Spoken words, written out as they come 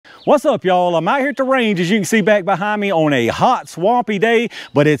What's up, y'all? I'm out here at the range, as you can see back behind me, on a hot, swampy day,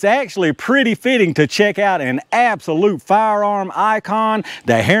 but it's actually pretty fitting to check out an absolute firearm icon,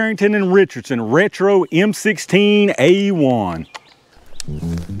 the Harrington Richardson Retro M16A1.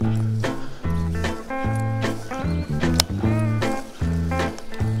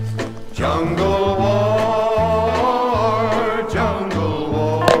 Jungle war, jungle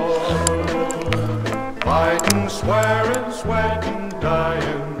war, fighting, swearing, sweating,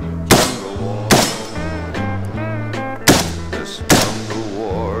 dying, jungle war. This jungle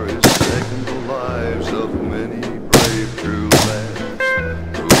war is taking the lives of many brave true lads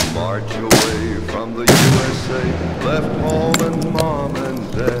who march away from the USA, left home and mom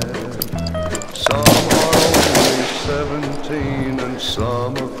and dad. Some are only 17 and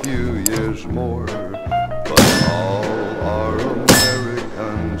some a few years more, but all are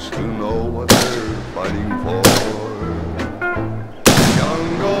Americans who know what they're fighting for.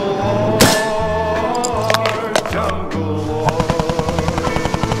 Jungle war,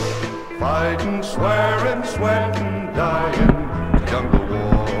 fighting, swearing, sweating, dying, jungle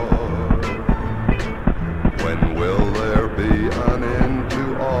war. When will there be an end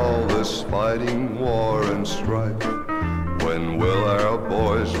to all this fighting, war and strife? When will our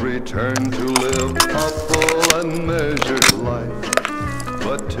boys return to live a full and measured life?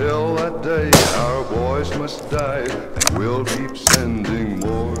 But till that day our boys must die, and we'll keep sending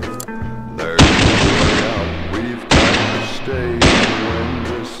more. There's no way out, we've got to stay and win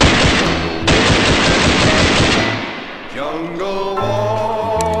this jungle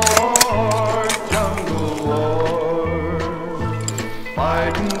war. Jungle war,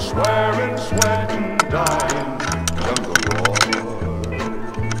 fighting, swearing, sweating, dying.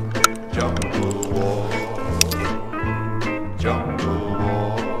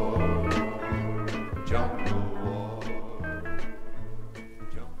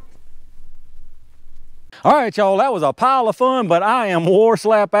 All right, y'all, that was a pile of fun, but I am war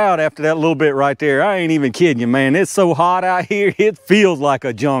slap out after that little bit right there. I ain't even kidding you, man. It's so hot out here, it feels like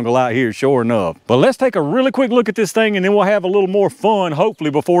a jungle out here, sure enough. But let's take a really quick look at this thing, and then we'll have a little more fun,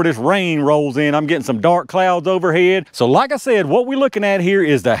 hopefully, before this rain rolls in. I'm getting some dark clouds overhead. So like I said, what we're looking at here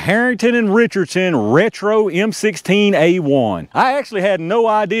is the Harrington Richardson Retro M16A1. I actually had no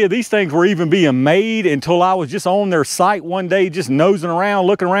idea these things were even being made until I was just on their site one day, just nosing around,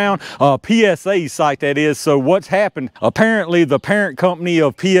 looking around. PSA site, that is. So what's happened, apparently the parent company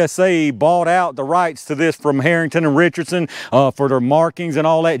of PSA bought out the rights to this from Harrington and Richardson for their markings and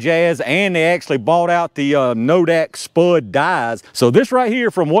all that jazz, and they actually bought out the Nodak Spud dies. So this right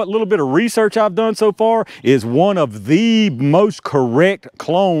here, from what little bit of research I've done so far, is one of the most correct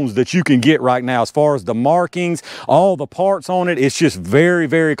clones that you can get right now. As far as the markings, all the parts on it, it's just very,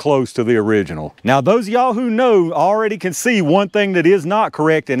 very close to the original. Now those of y'all who know already can see one thing that is not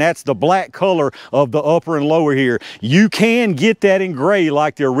correct, and that's the black color of the upper and lower here. You can get that in gray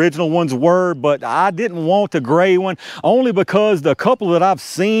like the original ones were, but I didn't want the gray one only because the couple that I've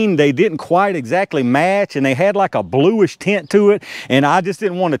seen, they didn't quite exactly match, and they had like a bluish tint to it, and I just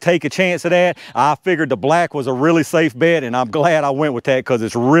didn't want to take a chance of that. I figured the black was a really safe bet, and I'm glad I went with that because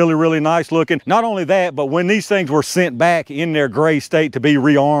it's really, really nice looking. Not only that, but when these things were sent back in their gray state to be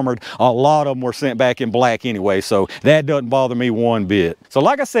rearmored, a lot of them were sent back in black anyway, so that doesn't bother me one bit. So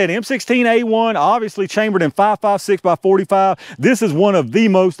like I said, M16A1, obviously chambered in 5.56 by 45. This is one of the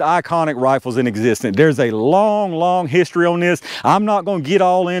most iconic rifles in existence. There's a long, long history on this. I'm not going to get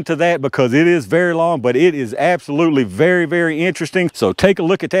all into that because it is very long, but it is absolutely very, very interesting. So take a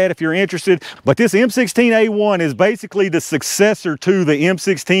look at that if you're interested. But this M16A1 is basically the successor to the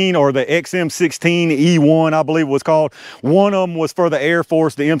M16 or the XM16E1, I believe it was called. One of them was for the Air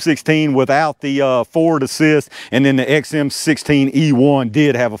Force, the M16 without the forward assist, and then the XM16E1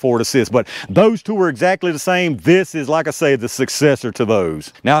 did have a forward assist, but those two were exactly the same. This is, like I say, the successor to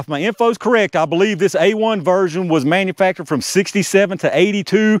those. Now, if my info is correct, I believe this A1 version was manufactured from 67 to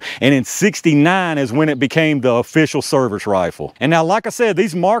 82, and in 69 is when it became the official service rifle. And now, like I said,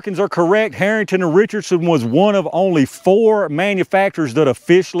 these markings are correct. Harrington and Richardson was one of only 4 manufacturers that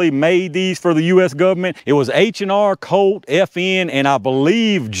officially made these for the U.S. government. It was H&R, Colt, FN, and I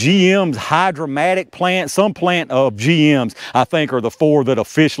believe GM's Hydromatic plant. Some plant of GM's, I think, are the 4 that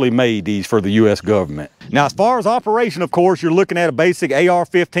officially made these for the U.S. government. government. Now, as far as operation, of course, you're looking at a basic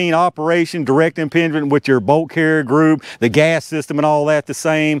AR-15 operation, direct impingement with your bolt carrier group, the gas system and all that the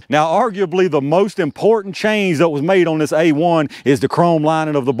same. Now, arguably the most important change that was made on this A1 is the chrome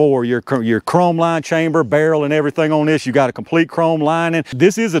lining of the bore. Your chrome line chamber, barrel and everything on this, you got a complete chrome lining.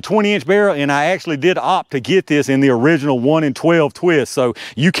 This is a 20-inch barrel, and I actually did opt to get this in the original 1 in 12 twist. So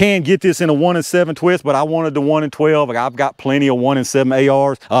you can get this in a 1 in 7 twist, but I wanted the 1 in 12. I've got plenty of 1 in 7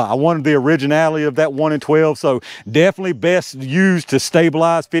 ARs. I wanted the originality of that 1 in 12, so definitely best used to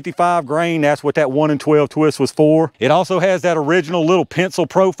stabilize 55 grain. That's what that 1 in 12 twist was for. It also has that original little pencil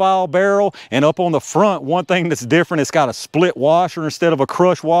profile barrel, and up on the front, one thing that's different, it's got a split washer instead of a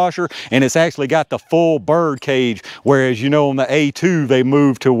crush washer, and it's actually got the full bird cage, whereas you know on the A2 they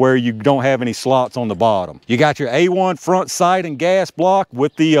moved to where you don't have any slots on the bottom. You got your A1 front sight and gas block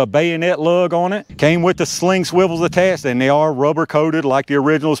with the bayonet lug on it. Came with the sling swivels attached, and they are rubber coated like the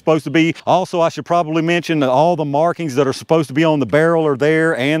original is supposed to be. Also, I should probably mention that all the markings that are supposed to be on the barrel are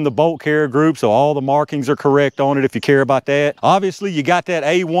there, and the bolt carrier group, so all the markings are correct on it if you care about that. Obviously, you got that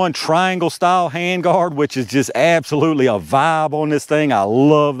A1 triangle style handguard, which is just absolutely a vibe on this thing. I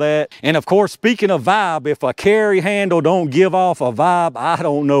love that. And of course, speaking of vibe, if a carry handle don't give off a vibe, I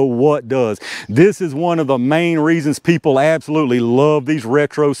don't know what does. This is one of the main reasons people absolutely love these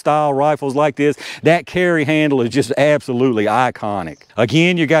retro style rifles like this. That carry handle is just absolutely iconic.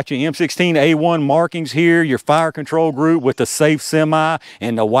 Again, you got your M16A1 markings here, your fire control group with the safe semi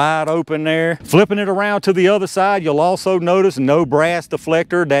and the wide open there. Flipping it around to the other side, you'll also notice no brass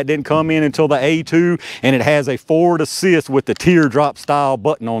deflector. That didn't come in until the A2, and it has a forward assist with the teardrop style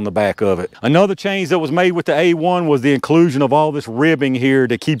button on the back of it. Another change that was made with the A1 was the inclusion of all this ribbing here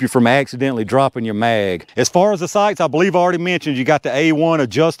to keep you from accidentally dropping your mag. As far as the sights, I believe I already mentioned you got the A1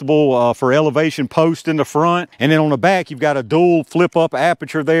 adjustable for elevation post in the front, and then on the back you've got a dual flip up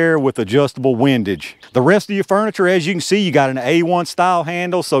aperture there with adjustable windage. The rest of your furniture, as you can see, you got an A1 style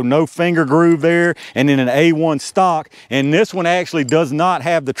handle, so no finger groove there, and then an A1 stock. And this one actually does not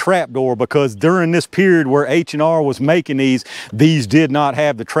have the trapdoor, because during this period where H&R was making these did not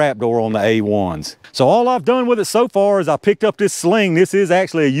have the trapdoor on the A1s. So all I've done with it so far is I picked up this sling. This is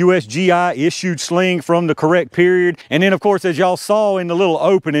actually a USGI issued sling from the correct period. And then of course, as y'all saw in the little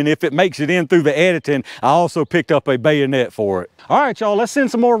opening, if it makes it in through the editing, I also picked up a bayonet for it. All right, y'all, let's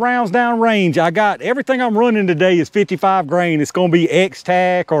send some more rounds down range. I got everything I'm running today is 55 grain. It's gonna be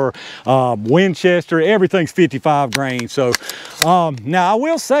X-Tac or Winchester, everything's 55 grain. So now I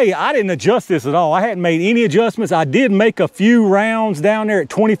will say I didn't adjust this at all. I hadn't made any adjustments. I did make a few rounds down there at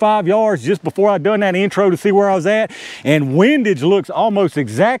 25 yards just before I done that intro to see where I was at, and windage looks almost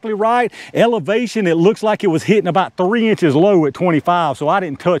exactly right. Elevation, it looks like it was hitting about 3 inches low at 25, so I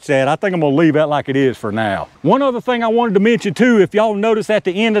didn't touch that. I think I'm gonna leave that like it is for now. One other thing I wanted to mention too, if y'all notice at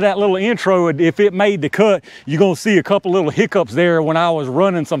the end of that little intro, if it made the cut, you're gonna see a couple little hiccups there when I was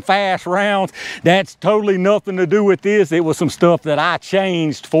running some fast rounds. That's totally nothing to do with this. It was some stuff that I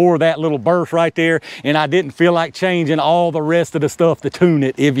changed for that little burst right there, and I didn't feel like changing all the rest of the stuff to tune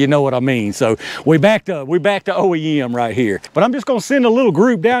it, if you know what I mean. So we back to OEM right here. But I'm just gonna send a little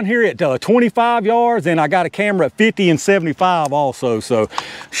group down here at 25 yards, and I got a camera at 50 and 75 also, so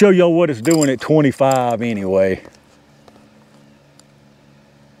show y'all what it's doing at 25 anyway.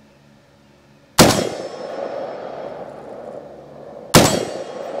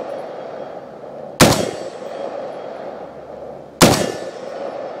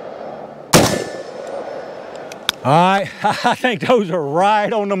 All right, I think those are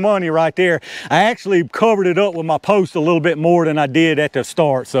right on the money right there. I actually covered it up with my post a little bit more than I did at the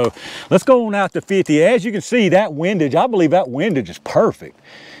start. So let's go on out to 50. As you can see, that windage, I believe that windage is perfect.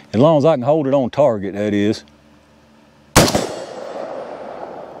 As long as I can hold it on target, that is.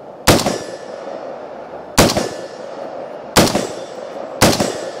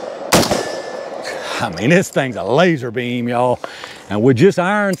 I mean, this thing's a laser beam, y'all. And with just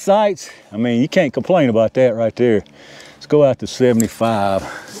iron sights, I mean, you can't complain about that right there. Let's go out to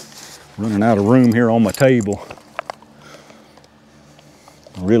 75. Running out of room here on my table.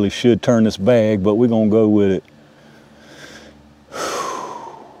 I really should turn this bag, but we're gonna go with it.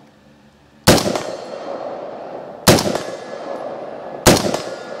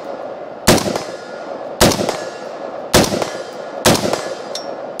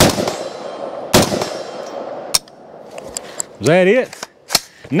 Is that it?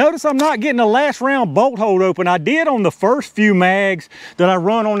 Notice I'm not getting the last round bolt hold open. I did on the first few mags that I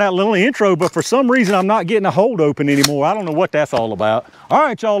run on that little intro, but for some reason I'm not getting a hold open anymore. I don't know what that's all about. All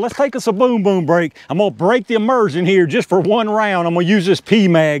right, y'all, let's take us a boom boom break. I'm gonna break the immersion here just for one round. I'm gonna use this P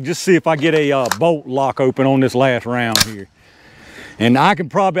mag, just see if I get a bolt lock open on this last round here. And I can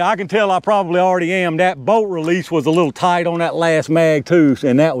tell I probably already am. That bolt release was a little tight on that last mag too,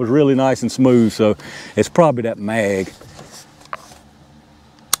 and that was really nice and smooth, so it's probably that mag.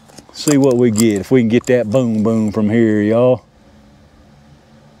 See what we get, if we can get that boom boom from here, y'all.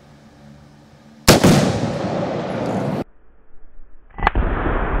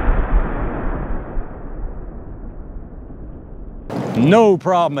 No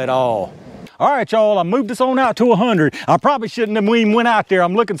problem at all. All right, y'all, I moved this on out to 100. I probably shouldn't have even went out there.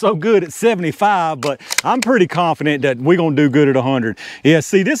 I'm looking so good at 75, but I'm pretty confident that we're gonna do good at 100. Yeah,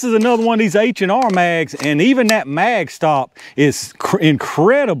 see, this is another one of these H&R mags, and even that mag stop is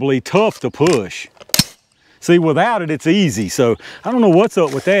incredibly tough to push. See, without it, it's easy. So I don't know what's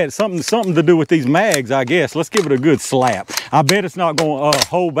up with that. It's something to do with these mags, I guess. Let's give it a good slap. I bet it's not gonna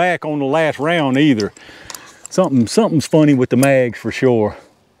hold back on the last round either. Something's funny with the mags for sure.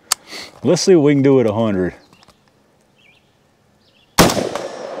 Let's see what we can do at 100.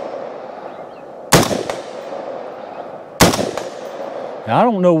 Now, I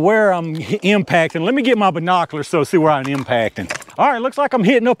don't know where I'm impacting. Let me get my binoculars so see where I'm impacting. All right, looks like I'm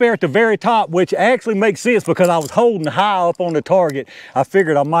hitting up there at the very top, which actually makes sense because I was holding high up on the target. I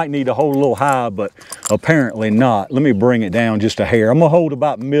figured I might need to hold a little high, but apparently not. Let me bring it down just a hair. I'm gonna hold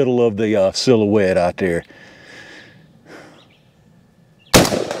about middle of the silhouette out there.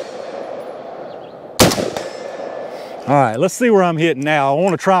 All right, let's see where I'm hitting now. I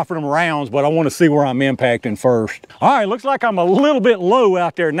want to try for them rounds, but I want to see where I'm impacting first. All right, looks like I'm a little bit low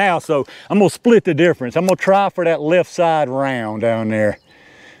out there now, so I'm going to split the difference. I'm going to try for that left side round down there.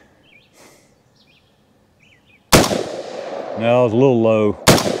 No, I was a little low.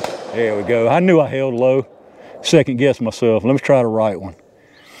 There we go. I knew I held low. Second guess myself. Let me try the right one.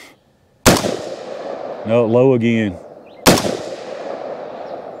 No, low again.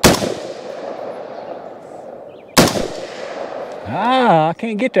 I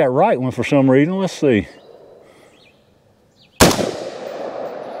can't get that right one for some reason. Let's see.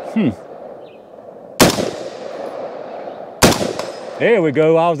 There we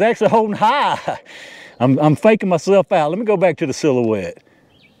go. I was actually holding high. I'm faking myself out. Let me go back to the silhouette.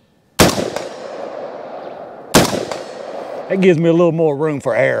 That gives me a little more room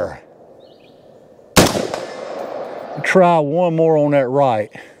for error. Try one more on that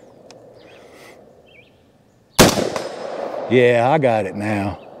right. Yeah, I got it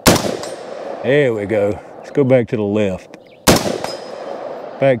now. There we go. Let's go back to the left.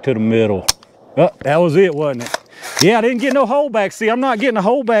 Back to the middle. Oh, that was it, wasn't it? Yeah, I didn't get no hold back. See, I'm not getting a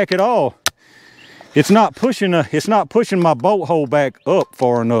hold back at all. It's not pushing my bolt hold back up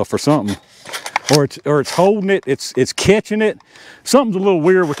far enough or something. Or it's holding it, it's catching it. Something's a little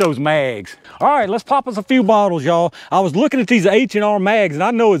weird with those mags. All right, let's pop us a few bottles, y'all. I was looking at these H&R mags and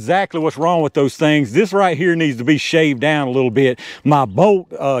I know exactly what's wrong with those things. This right here needs to be shaved down a little bit. My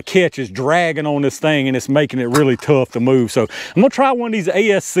bolt catch is dragging on this thing and it's making it really tough to move. So I'm gonna try one of these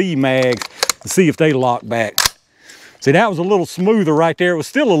ASC mags and see if they lock back. See, that was a little smoother right there. It was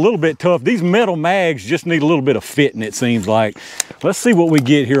still a little bit tough. These metal mags just need a little bit of fitting, it seems like. Let's see what we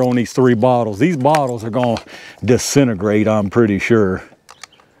get here on these 3 bottles. These bottles are gonna disintegrate, I'm pretty sure.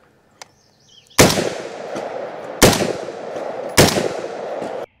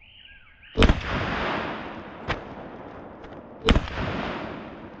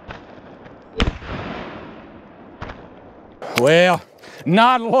 Well,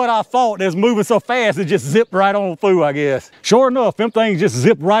 not what I thought. It's moving so fast, it just zipped right on through, I guess. Sure enough, them things just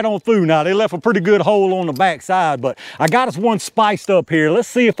zipped right on through. Now, they left a pretty good hole on the back side, but I got us one spiced up here. Let's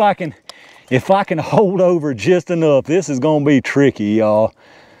see if I can hold over just enough. This is gonna be tricky, y'all.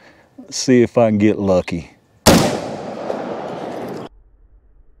 Let's see if I can get lucky.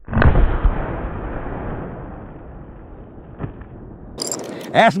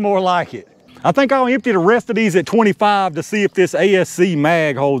 That's more like it. I think I'll empty the rest of these at 25 to see if this ASC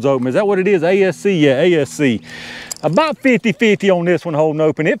mag holds open. Is that what it is? ASC? Yeah, ASC. About 50-50 on this one holding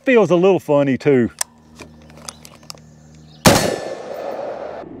open. It feels a little funny too.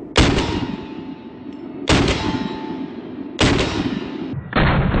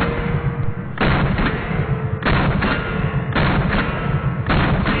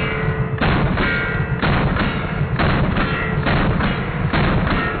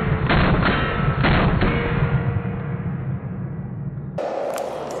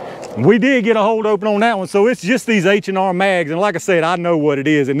 We did get a hold open on that one, so it's just these H&R mags, and like I said, I know what it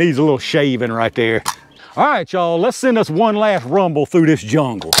is. It needs a little shaving right there. All right, y'all, let's send us one last rumble through this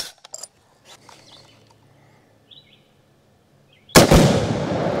jungle.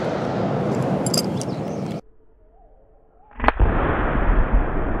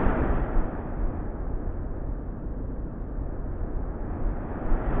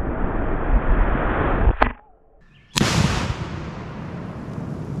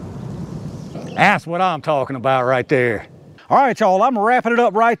 That's what I'm talking about right there. All right, y'all, I'm wrapping it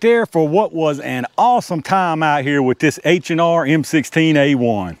up right there for what was an awesome time out here with this H&R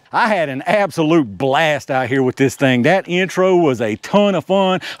M16A1. I had an absolute blast out here with this thing. That intro was a ton of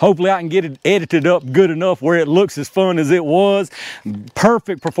fun. Hopefully I can get it edited up good enough where it looks as fun as it was.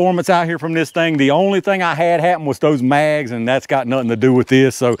 Perfect performance out here from this thing. The only thing I had happen was those mags, and that's got nothing to do with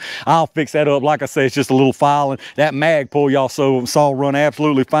this, so I'll fix that up. Like I say, it's just a little filing. That mag pull y'all saw run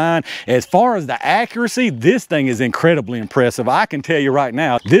absolutely fine. As far as the accuracy, this thing is incredibly impressive. I can tell you right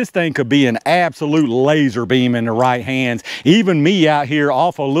now, this thing could be an absolute laser beam in the right hands. Even me out here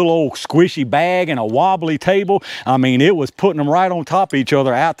off a little old squishy bag and a wobbly table, I mean, it was putting them right on top of each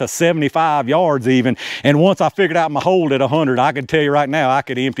other out to 75 yards even. And once I figured out my hold at 100, I can tell you right now, I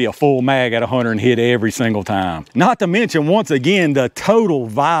could empty a full mag at 100 and hit every single time. Not to mention, once again, the total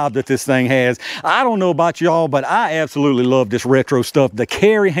vibe that this thing has. I don't know about y'all, but I absolutely love this retro stuff. The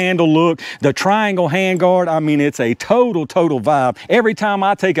carry handle look, the triangle handguard, I mean, it's a total vibe. Every time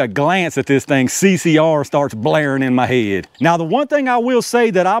I take a glance at this thing, CCR starts blaring in my head. Now, the one thing I will say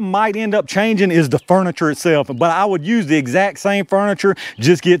that I might end up changing is the furniture itself, but I would use the exact same furniture,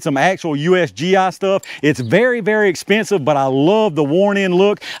 just get some actual USGI stuff. It's very expensive, but I love the worn in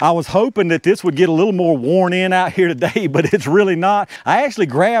look. I was hoping that this would get a little more worn in out here today, but it's really not. I actually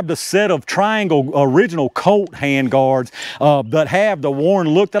grabbed a set of triangle original Colt handguards that have the worn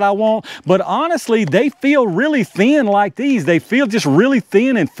look that I want, but honestly, they feel really thin like these. They feel just really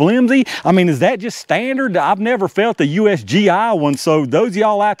thin and flimsy. I mean, is that just standard? I've never felt the USGI one, so those of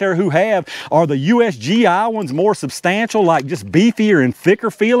y'all out there who have, are the USGI ones more substantial, like just beefier and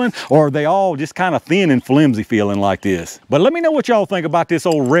thicker feeling, or are they all just kind of thin and flimsy feeling like this? But let me know what y'all think about this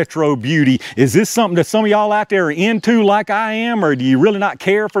old retro beauty. Is this something that some of y'all out there are into like I am, or do you really not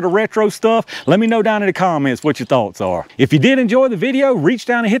care for the retro stuff? Let me know down in the comments what your thoughts are. If you did enjoy the video, reach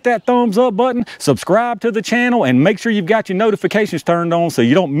down and hit that thumbs up button, subscribe to the channel, and make sure you've got your notifications turned on so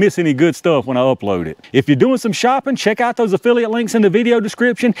you don't miss any good stuff when I upload it. If you're doing some shopping, check out those affiliate links in the video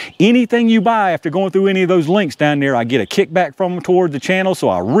description. Anything you buy after going through any of those links down there, I get a kickback from them towards the channel, so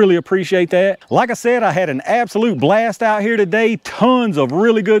I really appreciate that. Like I said, I had an absolute blast out here today. Tons of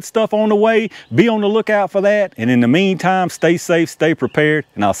really good stuff on the way. Be on the lookout for that. And in the meantime, stay safe, stay prepared,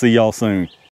 and I'll see y'all soon.